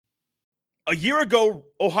A year ago,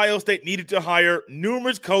 Ohio State needed to hire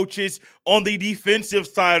numerous coaches on the defensive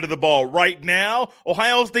side of the ball. Right now,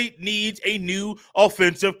 Ohio State needs a new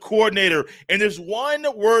offensive coordinator. And there's one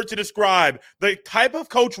word to describe the type of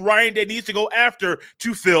coach Ryan Day needs to go after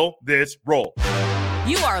to fill this role.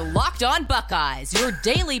 You are Locked On Buckeyes, your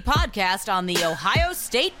daily podcast on the Ohio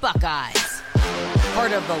State Buckeyes.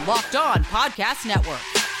 Part of the Locked On Podcast Network,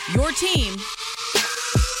 your team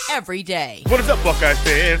every day. What is up, Buckeyes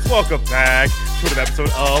fans? Welcome back to another episode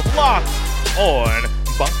of Locked On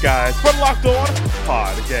Buckeyes from Locked On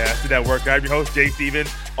Podcast Network. I'm your host, Jay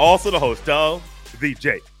Stevens, also the host of the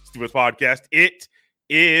Jay Stevens Podcast. It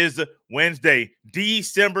is Wednesday,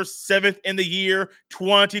 December 7th in the year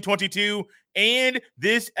 2022, and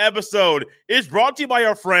this episode is brought to you by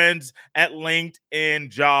our friends at LinkedIn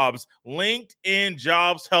Jobs. LinkedIn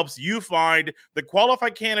Jobs helps you find the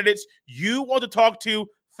qualified candidates you want to talk to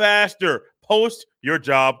faster. Post your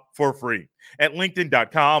job for free at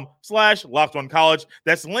linkedin.com/lockedoncollege.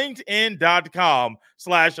 That's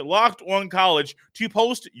linkedin.com/lockedoncollege to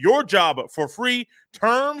post your job for free.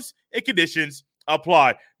 Terms and conditions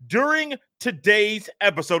apply. During today's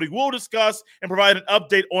episode, we will discuss and provide an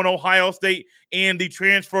update on Ohio State and the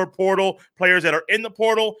transfer portal, players that are in the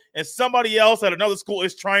portal, and somebody else at another school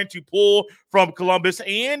is trying to pull from Columbus.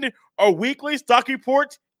 And our weekly stock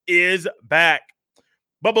report is back.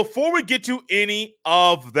 But before we get to any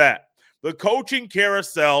of that, the coaching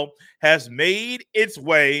carousel has made its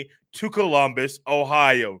way to Columbus,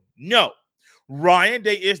 Ohio. No, Ryan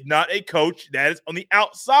Day is not a coach that is on the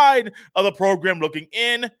outside of the program looking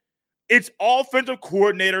in. It's offensive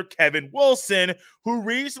coordinator Kevin Wilson, who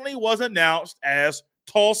recently was announced as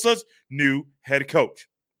Tulsa's new head coach.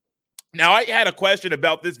 Now, I had a question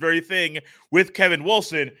about this very thing with Kevin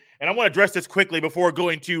Wilson, and I want to address this quickly before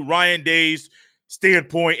going to Ryan Day's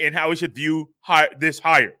standpoint and how we should view this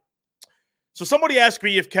hire. So somebody asked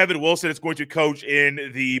me if Kevin Wilson is going to coach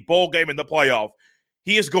in the bowl game in the playoff.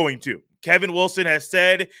 He is going to. Kevin Wilson has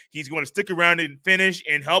said he's going to stick around and finish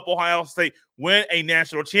and help Ohio State win a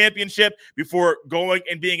national championship before going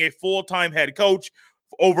and being a full-time head coach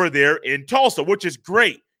over there in Tulsa, which is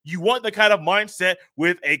great. You want the kind of mindset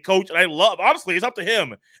with a coach, and I love, honestly, it's up to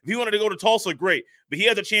him. If he wanted to go to Tulsa, great. But he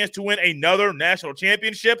has a chance to win another national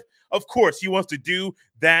championship. Of course, he wants to do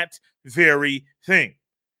that very thing.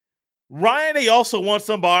 Ryan Day also wants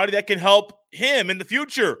somebody that can help him in the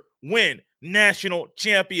future win national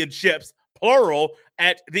championships, plural,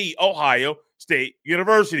 at the Ohio State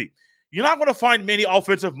University. You're not going to find many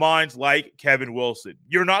offensive minds like Kevin Wilson.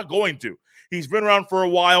 You're not going to. He's been around for a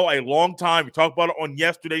while, a long time. We talked about it on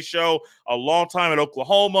yesterday's show, a long time at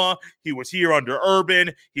Oklahoma. He was here under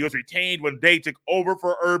Urban. He was retained when Day took over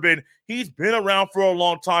for Urban. He's been around for a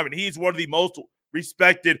long time, and he's one of the most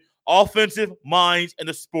respected offensive minds in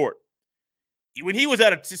the sport. When he was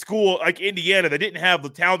at a school like Indiana that didn't have the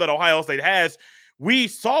talent that Ohio State has, we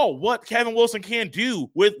saw what Kevin Wilson can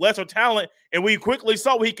do with lesser talent, and we quickly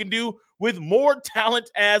saw what he can do with more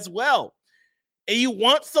talent as well. And you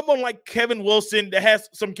want someone like Kevin Wilson that has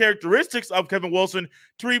some characteristics of Kevin Wilson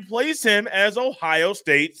to replace him as Ohio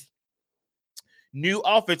State's new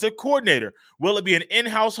offensive coordinator. Will it be an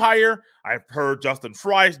in-house hire? I've heard Justin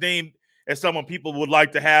Fry's name as someone people would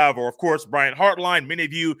like to have, or of course, Brian Hartline. Many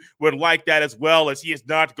of you would like that as well, as he is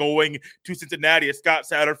not going to Cincinnati, as Scott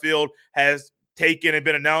Satterfield has taken and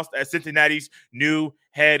been announced as Cincinnati's new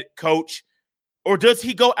head coach. Or does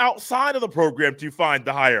he go outside of the program to find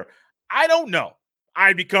the hire? I don't know.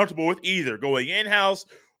 I'd be comfortable with either going in-house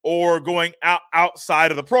or going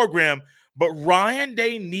outside of the program. But Ryan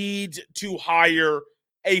Day needs to hire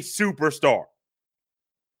a superstar.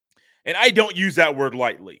 And I don't use that word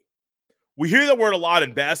lightly. We hear that word a lot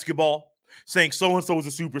in basketball, saying so-and-so is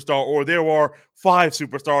a superstar, or there are 5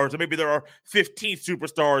 superstars, or maybe there are 15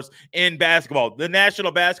 superstars in basketball. The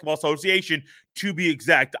National Basketball Association, to be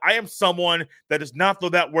exact. I am someone that does not throw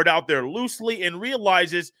that word out there loosely and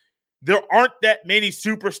realizes there aren't that many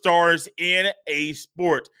superstars in a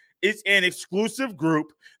sport. It's an exclusive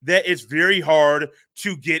group that is very hard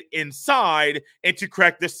to get inside and to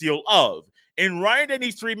crack the seal of. And Ryan Day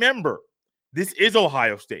needs to remember, this is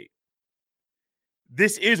Ohio State.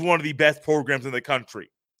 This is one of the best programs in the country.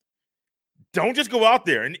 Don't just go out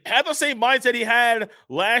there and have the same mindset he had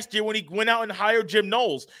last year when he went out and hired Jim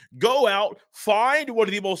Knowles. Go out, find one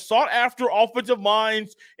of the most sought-after offensive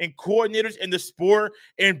minds and coordinators in the sport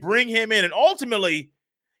and bring him in. And ultimately,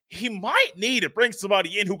 he might need to bring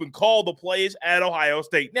somebody in who can call the plays at Ohio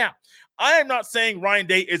State. Now, I am not saying Ryan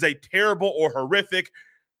Day is a terrible or horrific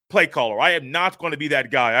play caller. I am not going to be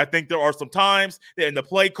that guy. I think there are some times that in the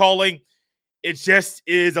play calling, it just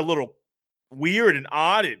is a little weird and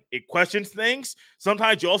odd. It questions things.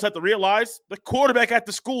 Sometimes you also have to realize the quarterback at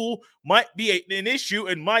the school might be an issue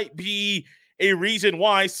and might be a reason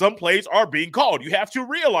why some plays are being called. You have to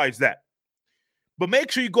realize that. But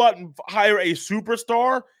make sure you go out and hire a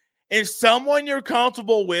superstar and someone you're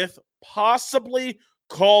comfortable with possibly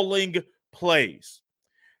calling plays.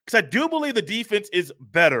 Because I do believe the defense is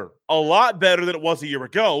better, a lot better than it was a year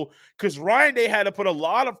ago, because Ryan Day had to put a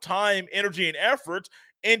lot of time, energy, and effort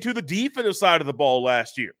into the defensive side of the ball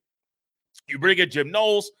last year. You bring in Jim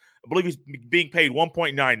Knowles, I believe he's being paid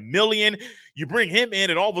 $1.9 million. You bring him in,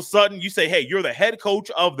 and all of a sudden you say, hey, you're the head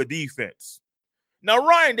coach of the defense. Now,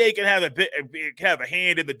 Ryan Day can have a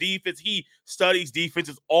hand in the defense. He studies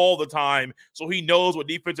defenses all the time, so he knows what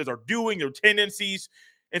defenses are doing, their tendencies,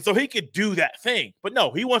 and so he could do that thing. But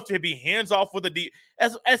no, he wants to be hands-off with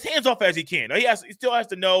as hands-off as he can. He still has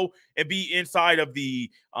to know and be inside of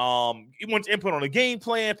the he wants input on the game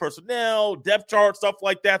plan, personnel, depth chart, stuff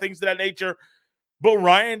like that, things of that nature. But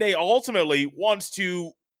Ryan Day ultimately wants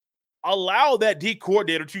to allow that D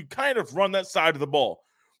coordinator to kind of run that side of the ball.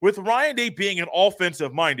 With Ryan Day being an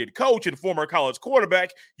offensive-minded coach and former college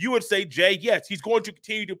quarterback, you would say, Jay, yes, he's going to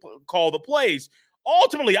continue to call the plays.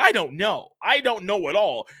 Ultimately, I don't know. I don't know at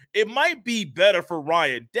all. It might be better for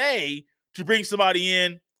Ryan Day to bring somebody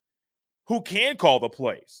in who can call the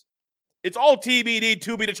plays. It's all TBD,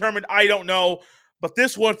 to be determined. I don't know. But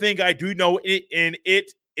this one thing I do know, and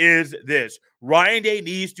it is this. Ryan Day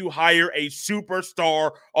needs to hire a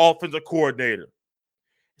superstar offensive coordinator.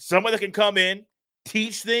 Someone that can come in,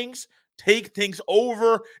 teach things, take things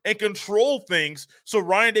over, and control things so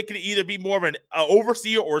Ryan Day can either be more of an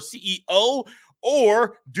overseer or CEO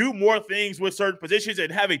or do more things with certain positions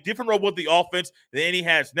and have a different role with the offense than he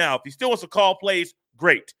has now. If he still wants to call plays,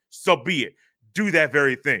 great. So be it. Do that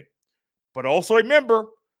very thing. But also remember,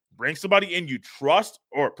 bring somebody in you trust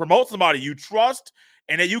or promote somebody you trust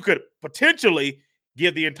and that you could potentially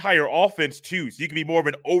give the entire offense to. So you can be more of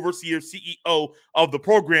an overseer, CEO of the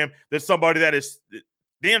program than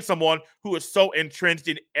someone who is so entrenched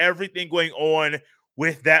in everything going on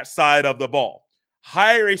with that side of the ball.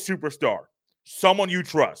 Hire a superstar, someone you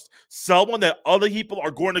trust, someone that other people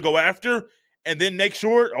are going to go after, and then make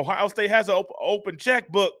sure Ohio State has an open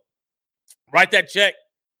checkbook. Write that check.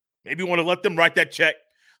 Maybe you want to let them write that check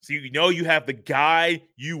so you know you have the guy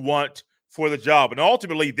you want for the job. And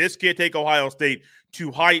ultimately, this can take Ohio State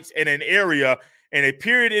to heights in an area, in a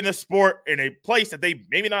period in the sport, in a place that they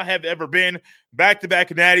maybe not have ever been, back-to-back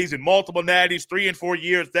natties and multiple natties, 3 and 4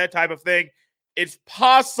 years, that type of thing. It's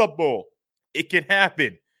possible. It can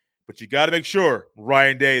happen. But you got to make sure,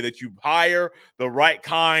 Ryan Day, that you hire the right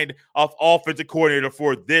kind of offensive coordinator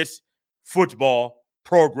for this football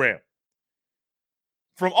program.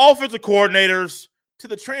 From offensive coordinators to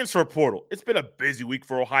the transfer portal, it's been a busy week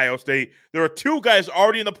for Ohio State. There are 2 guys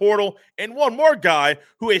already in the portal and one more guy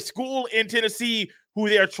who a school in Tennessee who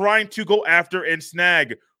they are trying to go after and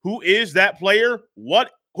snag. Who is that player?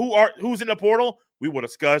 Who's in the portal? We will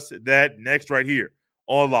discuss that next right here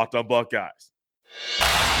on Locked On Buckeyes.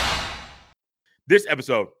 This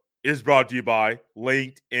episode is brought to you by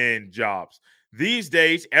LinkedIn Jobs. These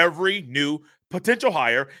days, every new potential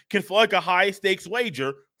hire can feel like a high-stakes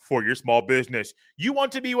wager for your small business. You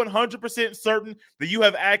want to be 100% certain that you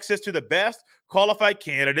have access to the best qualified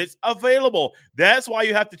candidates available. That's why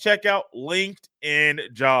you have to check out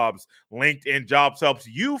LinkedIn Jobs. LinkedIn Jobs helps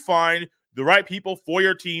you find the right people for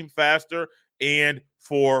your team faster and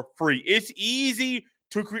for free. It's easy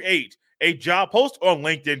to create a job post on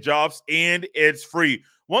LinkedIn Jobs, and it's free.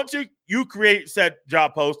 Once you create said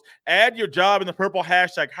job post, add your job in the purple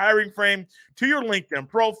hashtag hiring frame to your LinkedIn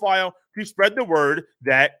profile to spread the word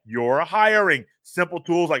that you're hiring. Simple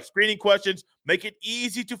tools like screening questions make it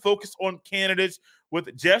easy to focus on candidates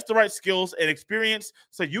with just the right skills and experience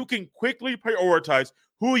so you can quickly prioritize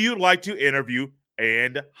who you'd like to interview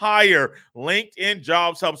and hire. LinkedIn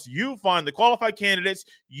Jobs helps you find the qualified candidates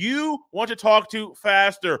you want to talk to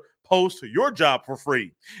faster. Post your job for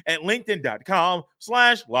free at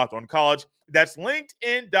linkedin.com/LockedOnCollege. That's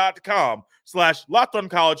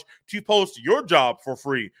linkedin.com/LockedOnCollege to post your job for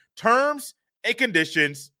free. Terms and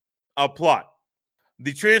conditions apply.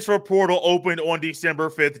 The transfer portal opened on December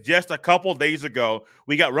 5th, just a couple days ago.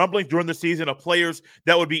 We got rumblings during the season of players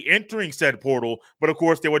that would be entering said portal, but of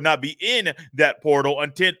course they would not be in that portal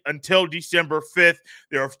until December 5th.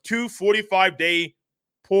 There are 2 45-day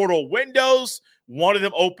portal windows. One of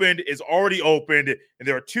them is already opened, and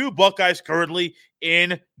there are 2 Buckeyes currently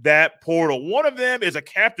in that portal. One of them is a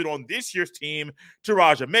captain on this year's team,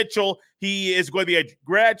 Teradja Mitchell. He is going to be a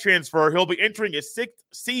grad transfer. He'll be entering his 6th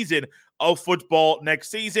season of football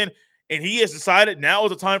next season. and he has decided now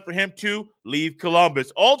is the time for him to leave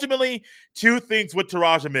Columbus. Ultimately, two things with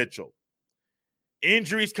Teradja Mitchell.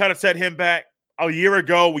 Injuries kind of set him back. A year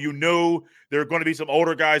ago, when you knew there were going to be some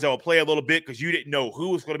older guys that will play a little bit because you didn't know who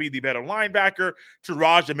was going to be the better linebacker,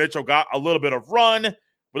 Teradja Mitchell got a little bit of run,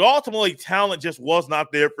 but ultimately talent just was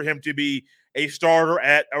not there for him to be a starter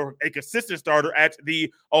or a consistent starter at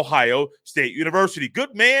the Ohio State University.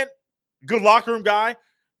 Good man, good locker room guy.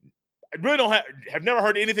 I really don't have never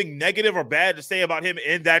heard anything negative or bad to say about him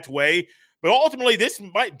in that way, but ultimately this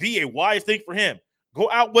might be a wise thing for him. Go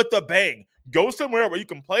out with a bang. Go somewhere where you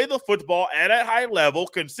can play the football at a high level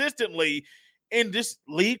consistently and just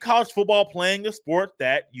leave college football playing the sport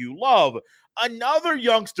that you love. Another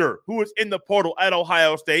youngster who is in the portal at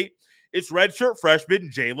Ohio State is redshirt freshman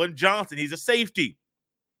Jalen Johnson. He's a safety,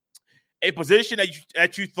 a position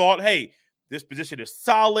that you thought, hey, this position is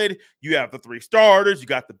solid. You have the three starters. You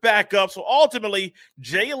got the backup. So ultimately,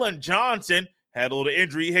 Jalen Johnson had a little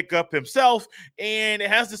injury hiccup himself and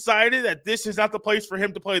has decided that this is not the place for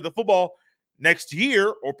him to play the football next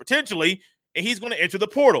year or potentially, and he's going to enter the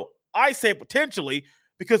portal. I say potentially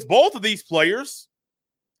because both of these players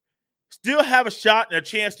still have a shot and a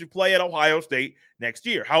chance to play at Ohio State next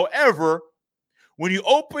year. However, when you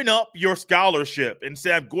open up your scholarship and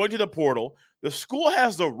say, I'm going to the portal, the school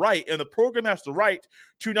has the right and the program has the right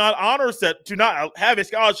to not have a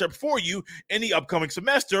scholarship for you in the upcoming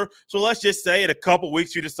semester. So let's just say in a couple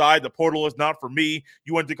weeks you decide the portal is not for me.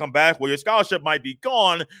 You want to come back. Well, your scholarship might be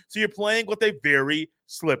gone. So you're playing with a very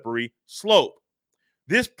slippery slope.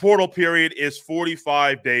 This portal period is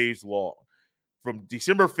 45 days long, from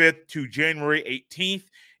December 5th to January 18th.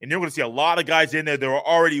 And you're going to see a lot of guys in there. There are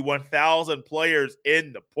already 1,000 players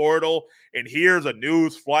in the portal. And here's a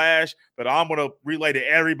news flash that I'm going to relay to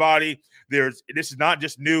everybody. This is not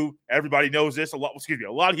just new. Everybody knows this. A lot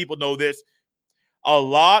of people know this. A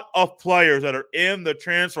lot of players that are in the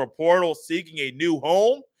transfer portal seeking a new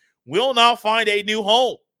home will not find a new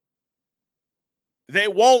home. They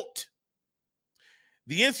won't.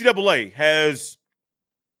 The NCAA has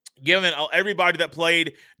given everybody that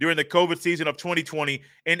played during the COVID season of 2020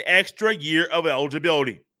 an extra year of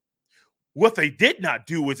eligibility. What they did not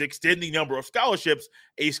do is extend the number of scholarships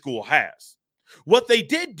a school has. What they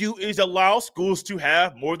did do is allow schools to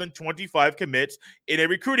have more than 25 commits in a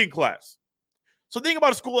recruiting class. So think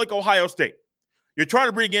about a school like Ohio State. You're trying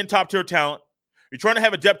to bring in top-tier talent. You're trying to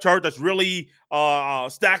have a depth chart that's really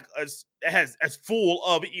stacked, as full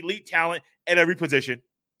of elite talent at every position.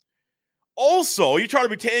 Also, you're trying to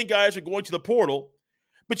retain guys who are going to the portal,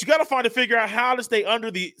 but you got to figure out how to stay under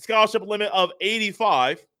the scholarship limit of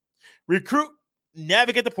 85, recruit,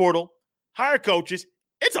 navigate the portal, hire coaches.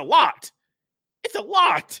 It's a lot. It's a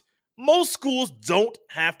lot. Most schools don't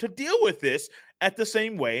have to deal with this at the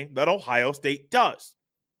same way that Ohio State does.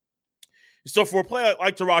 So for a player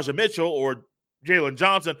like Teradja Mitchell or Jalen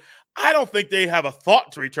Johnson, I don't think they have a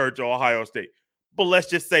thought to return to Ohio State. But let's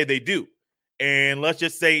just say they do. And let's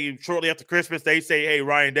just say shortly after Christmas, they say, hey,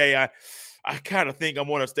 Ryan Day, I kind of think I'm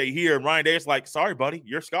going to stay here. And Ryan Day is like, sorry, buddy,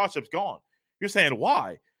 your scholarship's gone. You're saying,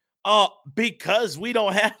 why? Because we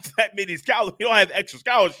don't have that many scholarships. We don't have extra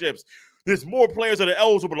scholarships. There's more players that are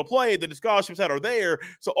eligible to play than the scholarships that are there.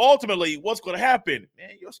 So ultimately, what's going to happen?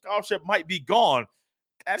 Man, your scholarship might be gone.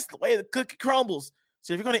 That's the way the cookie crumbles.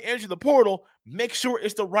 So if you're going to enter the portal, make sure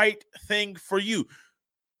it's the right thing for you.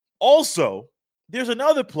 Also, there's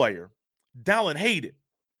another player, Dallan Hayden,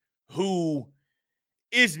 who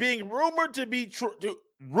is being rumored to be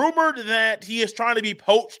rumored that he is trying to be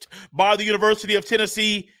poached by the University of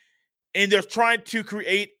Tennessee, and they're trying to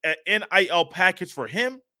create an NIL package for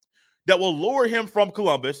him that will lure him from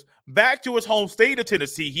Columbus back to his home state of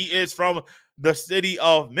Tennessee. He is from the city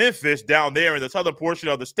of Memphis down there in the southern portion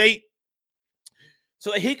of the state,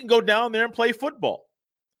 so that he can go down there and play football.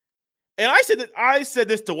 And I said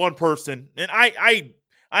this to one person, and I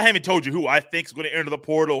haven't told you who I think is going to enter the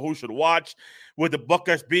portal, who should watch, with the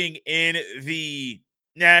Buckeyes being in the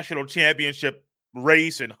national championship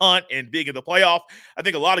race and hunt and being in the playoff. I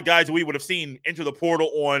think a lot of guys we would have seen enter the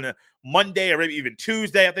portal on Monday or maybe even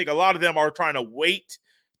Tuesday. I think a lot of them are trying to wait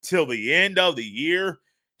till the end of the year,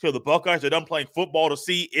 till the Buckeyes are done playing football, to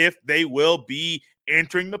see if they will be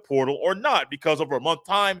entering the portal or not, because over a month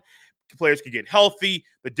time, players can get healthy,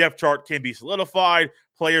 the depth chart can be solidified,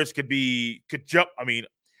 players could jump. I mean,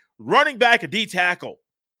 running back and D tackle,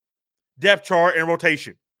 depth chart and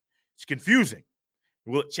rotation. It's confusing.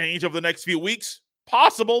 Will it change over the next few weeks?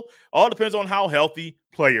 Possible. All depends on how healthy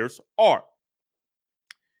players are.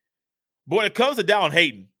 But when it comes to Dallan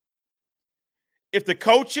Hayden, if the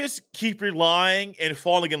coaches keep relying and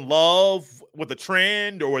falling in love with the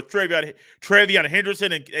trend or with Travion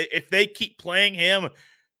Henderson, and if they keep playing him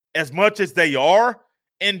as much as they are,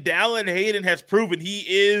 and Dallan Hayden has proven he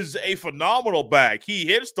is a phenomenal back. He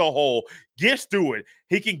hits the hole, gets through it.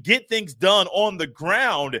 He can get things done on the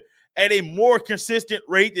ground at a more consistent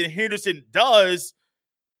rate than Henderson does,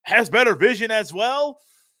 has better vision as well.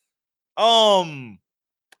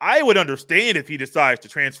 I would understand if he decides to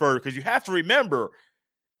transfer, because you have to remember,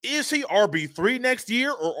 is he RB3 next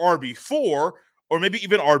year or RB4 or maybe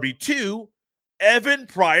even RB2? Evan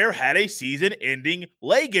Pryor had a season-ending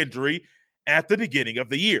leg injury at the beginning of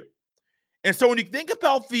the year. And so when you think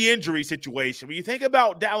about the injury situation, when you think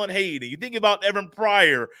about Dallan Hayden, you think about Evan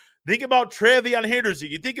Pryor, think about Travion Henderson,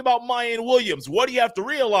 you think about Mayan Williams, what do you have to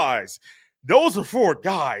realize? Those are 4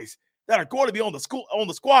 guys that are going to be on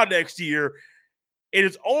the squad next year. It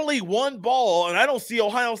is only one ball, and I don't see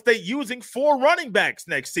Ohio State using 4 running backs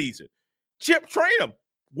next season. Chip Trayanum,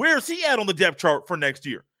 where's he at on the depth chart for next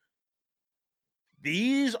year?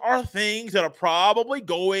 These are things that are probably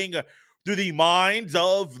going through the minds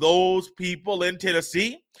of those people in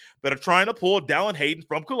Tennessee that are trying to pull Dallan Hayden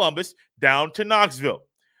from Columbus down to Knoxville.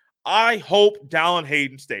 I hope Dallan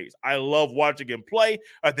Hayden stays. I love watching him play.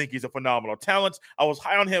 I think he's a phenomenal talent. I was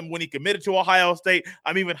high on him when he committed to Ohio State.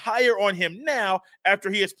 I'm even higher on him now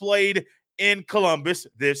after he has played in Columbus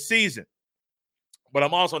this season. But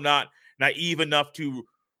I'm also not naive enough to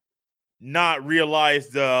not realize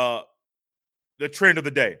the trend of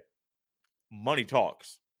the day. Money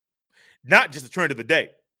talks. Not just the trend of the day,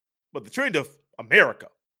 but the trend of America.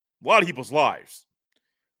 A lot of people's lives.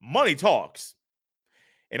 Money talks.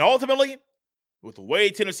 And ultimately, with the way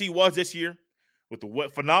Tennessee was this year, with the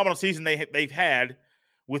phenomenal season they've had,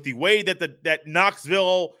 with the way that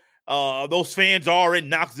Knoxville, those fans are in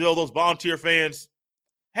Knoxville, those volunteer fans,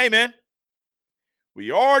 hey man,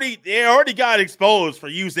 they already got exposed for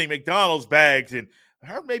using McDonald's bags, and I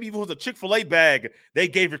heard maybe if it was a Chick-fil-A bag they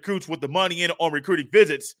gave recruits with the money in on recruiting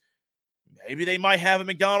visits. Maybe they might have a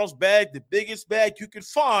McDonald's bag, the biggest bag you can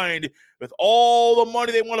find, with all the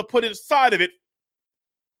money they want to put inside of it,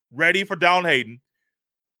 ready for Dallan Hayden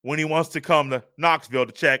when he wants to come to Knoxville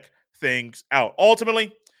to check things out.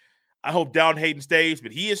 Ultimately, I hope Dallan Hayden stays,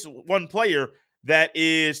 but he is one player that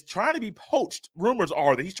is trying to be poached. Rumors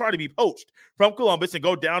are that he's trying to be poached from Columbus and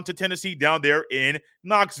go down to Tennessee down there in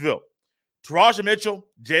Knoxville. Teradja Mitchell,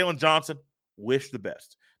 Jalen Johnson, wish the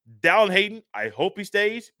best. Dallan Hayden, I hope he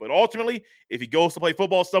stays, but ultimately, if he goes to play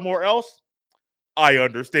football somewhere else, I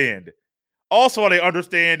understand. Also, what I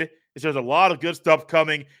understand is there's a lot of good stuff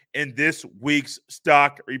coming in this week's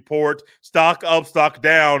stock report. Stock up, stock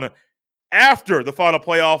down, after the final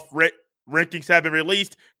playoff rankings have been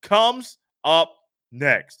released, comes up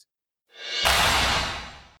next.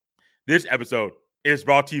 This episode is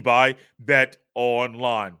brought to you by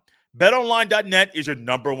BetOnline. BetOnline.net is your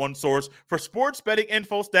number one source for sports betting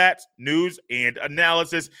info, stats, news, and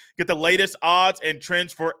analysis. Get the latest odds and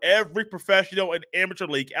trends for every professional and amateur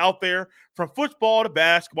league out there. From football to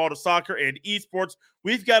basketball to soccer and esports,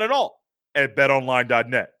 we've got it all at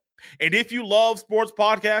BetOnline.net. And if you love sports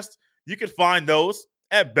podcasts, you can find those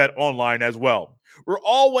at BetOnline as well. We're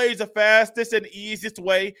always the fastest and easiest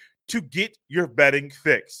way to get your betting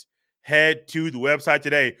fix. Head to the website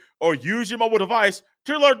today or use your mobile device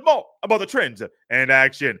to learn more about the trends and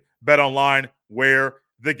action. BetOnline, where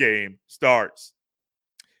the game starts.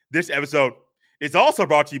 This episode is also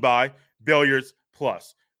brought to you by Billiards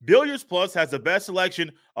Plus. Billiards Plus has the best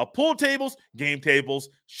selection of pool tables, game tables,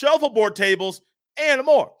 shuffleboard tables, and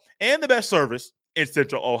more, and the best service in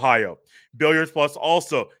Central Ohio. Billiards Plus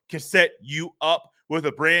also can set you up with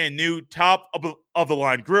a brand new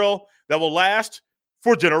top-of-the-line grill that will last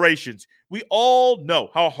for generations. We all know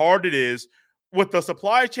how hard it is with the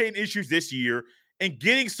supply chain issues this year and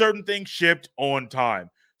getting certain things shipped on time.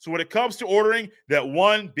 So when it comes to ordering that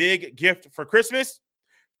one big gift for Christmas,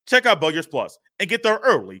 check out Billiards Plus and get there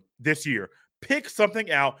early this year. Pick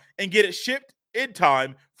something out and get it shipped in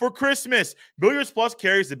time for Christmas. Billiards Plus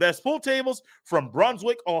carries the best pool tables from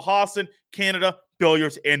Brunswick, Ohausen, Canada,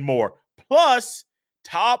 Billiards, and more. Plus,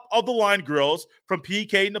 top-of-the-line grills from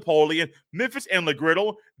PK Napoleon, Memphis, and Le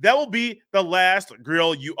Griddle. That will be the last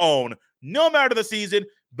grill you own. No matter the season,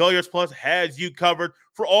 Billiards Plus has you covered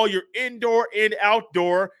for all your indoor and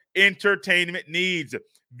outdoor entertainment needs.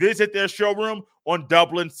 Visit their showroom on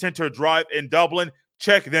Dublin Center Drive in Dublin.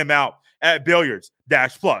 Check them out at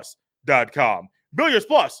billiards-plus.com. Billiards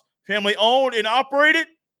Plus, family owned and operated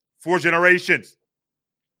for generations.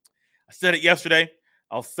 I said it yesterday.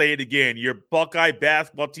 I'll say it again. Your Buckeye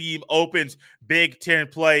basketball team opens Big Ten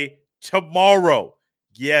play tomorrow.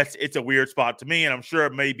 Yes, it's a weird spot to me, and I'm sure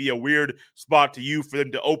it may be a weird spot to you for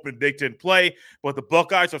them to open Big Ten play. But the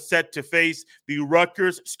Buckeyes are set to face the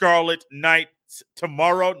Rutgers Scarlet Knights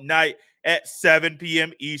tomorrow night at 7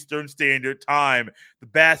 p.m. Eastern Standard Time. The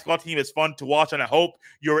basketball team is fun to watch, and I hope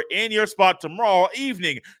you're in your spot tomorrow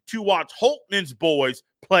evening to watch Holtman's boys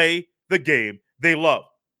play the game they love.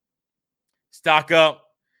 Stock up,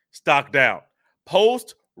 stock down.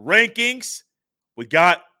 Post rankings, we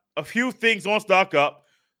got a few things on stock up.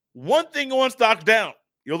 One thing on stock down.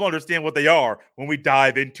 You'll understand what they are when we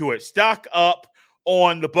dive into it. Stock up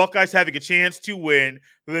on the Buckeyes having a chance to win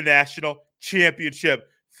the national championship.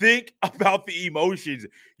 Think about the emotions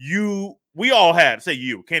we all had. Say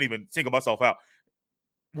you, can't even single myself out.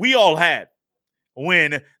 We all had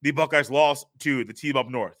when the Buckeyes lost to the team up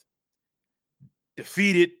north.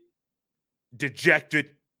 Defeated, dejected,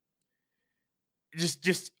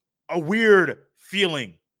 just a weird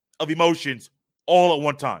feeling of emotions all at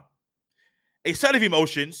one time. A set of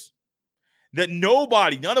emotions that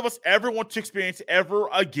none of us ever want to experience ever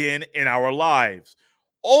again in our lives.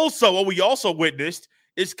 Also, what we also witnessed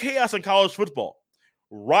is chaos in college football.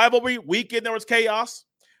 Rivalry weekend, there was chaos.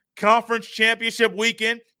 Conference championship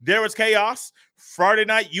weekend, there was chaos. Friday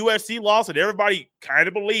night USC loss, and everybody kind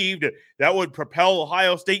of believed that would propel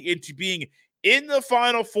Ohio State into being in the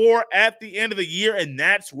Final Four at the end of the year, and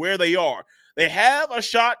that's where they are. They have a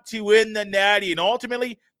shot to win the Natty, and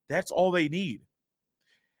ultimately, that's all they need.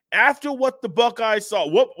 After what the Buckeyes saw,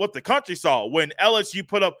 what the country saw when LSU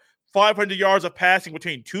put up 500 yards of passing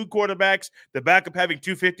between two quarterbacks, the backup having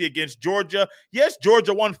 250 against Georgia. Yes,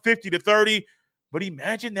 Georgia won 50-30, but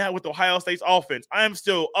imagine that with Ohio State's offense. I am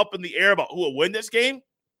still up in the air about who will win this game,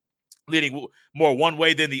 leaning more one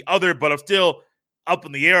way than the other, but I'm still up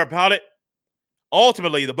in the air about it.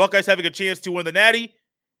 Ultimately, the Buckeyes having a chance to win the Natty,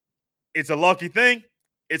 it's a lucky thing.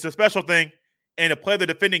 It's a special thing. And to play the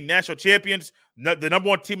defending national champions, the number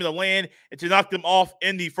one team in the land, and to knock them off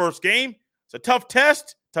in the first game, it's a tough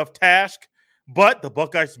test, tough task, but the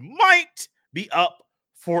Buckeyes might be up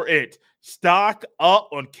for it. Stock up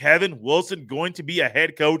on Kevin Wilson going to be a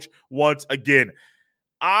head coach once again.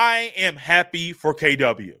 I am happy for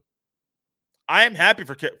KW. I am happy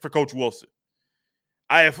for Coach Wilson.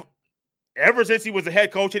 I have, ever since he was a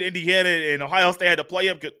head coach at Indiana and Ohio State had to play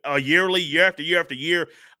him yearly, year after year after year,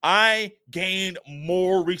 I gained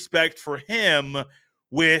more respect for him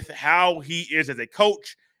with how he is as a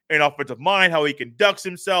coach, an offensive mind, how he conducts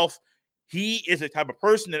himself. He is the type of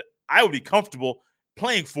person that I would be comfortable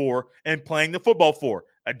playing for and playing the football for.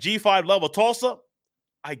 A G5 level Tulsa,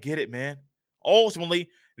 I get it, man. Ultimately,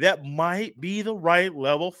 that might be the right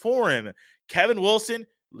level for him. Kevin Wilson,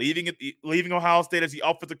 leaving Ohio State as the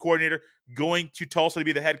offensive coordinator, going to Tulsa to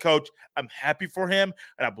be the head coach. I'm happy for him,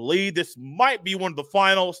 and I believe this might be one of the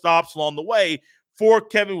final stops along the way for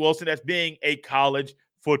Kevin Wilson as being a college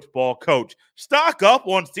football coach. Stock up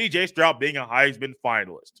on C.J. Stroud being a Heisman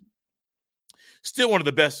finalist. Still one of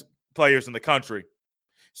the best players in the country.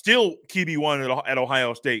 Still QB1 at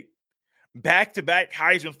Ohio State. Back-to-back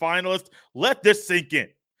Heisman finalist. Let this sink in.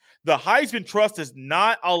 The Heisman Trust has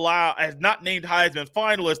not named Heisman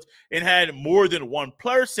finalists and had more than one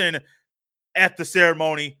person at the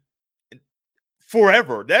ceremony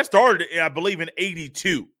forever. That started, I believe, in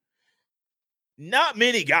 82. Not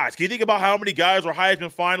many guys. Can you think about how many guys were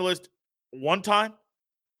Heisman finalists one time?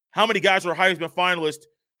 How many guys were Heisman finalists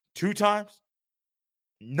two times?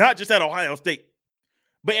 Not just at Ohio State,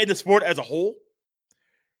 but in the sport as a whole.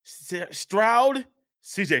 CJ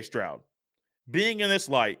Stroud, being in this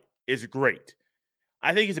light is great.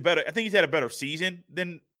 I think he's had a better season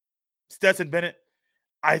than Stetson Bennett.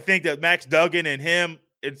 I think that Max Duggan and him,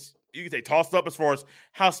 you can say tossed up as far as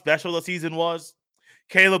how special the season was.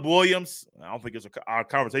 Caleb Williams, I don't think there's a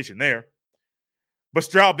conversation there. But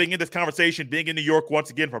Stroud being in this conversation, being in New York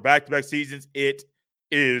once again for back-to-back seasons, it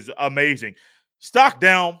is amazing. Stock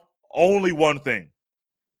down, only one thing.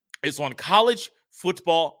 It's on college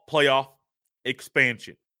football playoff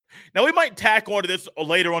expansion. Now, we might tack onto this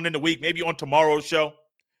later on in the week, maybe on tomorrow's show.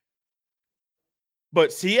 But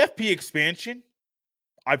CFP expansion,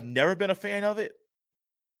 I've never been a fan of it.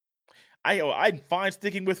 I'm fine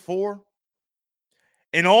sticking with 4.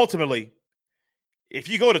 And ultimately, if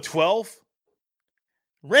you go to 12,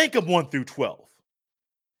 rank them 1 through 12.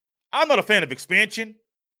 I'm not a fan of expansion,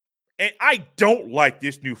 and I don't like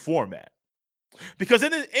this new format. Because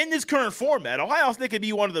in this current format, Ohio State could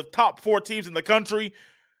be one of the top 4 teams in the country.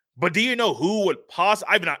 But do you know who would possibly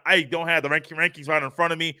 – I don't have the rankings right in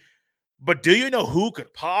front of me. But do you know who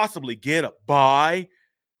could possibly get a bye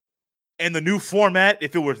in the new format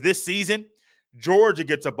if it was this season? Georgia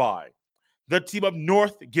gets a bye. The team up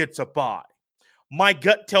north gets a bye. My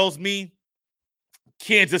gut tells me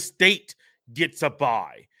Kansas State gets a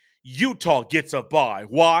bye. Utah gets a bye.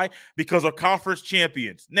 Why? Because they're conference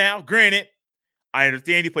champions. Now, granted, I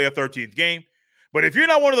understand you play a 13th game, but if you're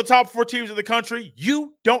not one of the top 4 teams in the country,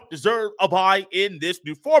 you don't deserve a bye in this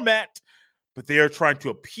new format. But they are trying to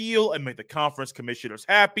appeal and make the conference commissioners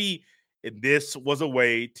happy, and this was a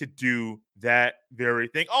way to do that very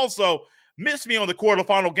thing. Also, miss me on the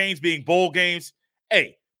quarterfinal games being bowl games.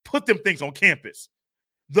 Hey, put them things on campus.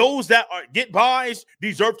 Those that get buys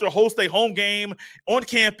deserve to host a home game on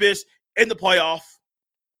campus in the playoff.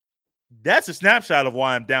 That's a snapshot of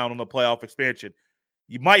why I'm down on the playoff expansion.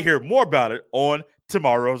 You might hear more about it on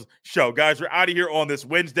tomorrow's show. Guys, we're out of here on this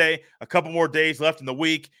Wednesday. A couple more days left in the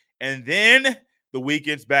week, and then the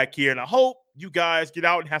weekend's back here. And I hope you guys get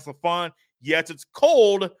out and have some fun. Yes, it's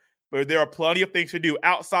cold, but there are plenty of things to do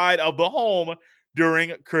outside of the home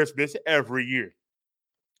during Christmas every year.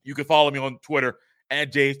 You can follow me on Twitter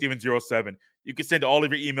at jstevens07. You can send all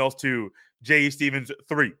of your emails to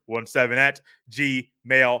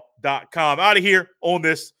jstevens317@gmail.com. Out of here on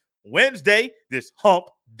this Wednesday, this hump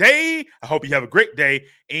day. I hope you have a great day,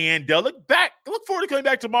 and look forward to coming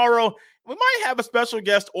back tomorrow. We might have a special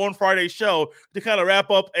guest on Friday's show to kind of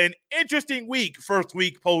wrap up an interesting week, first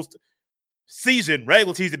week post-season,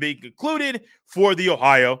 regular season being concluded for the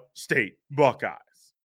Ohio State Buckeyes.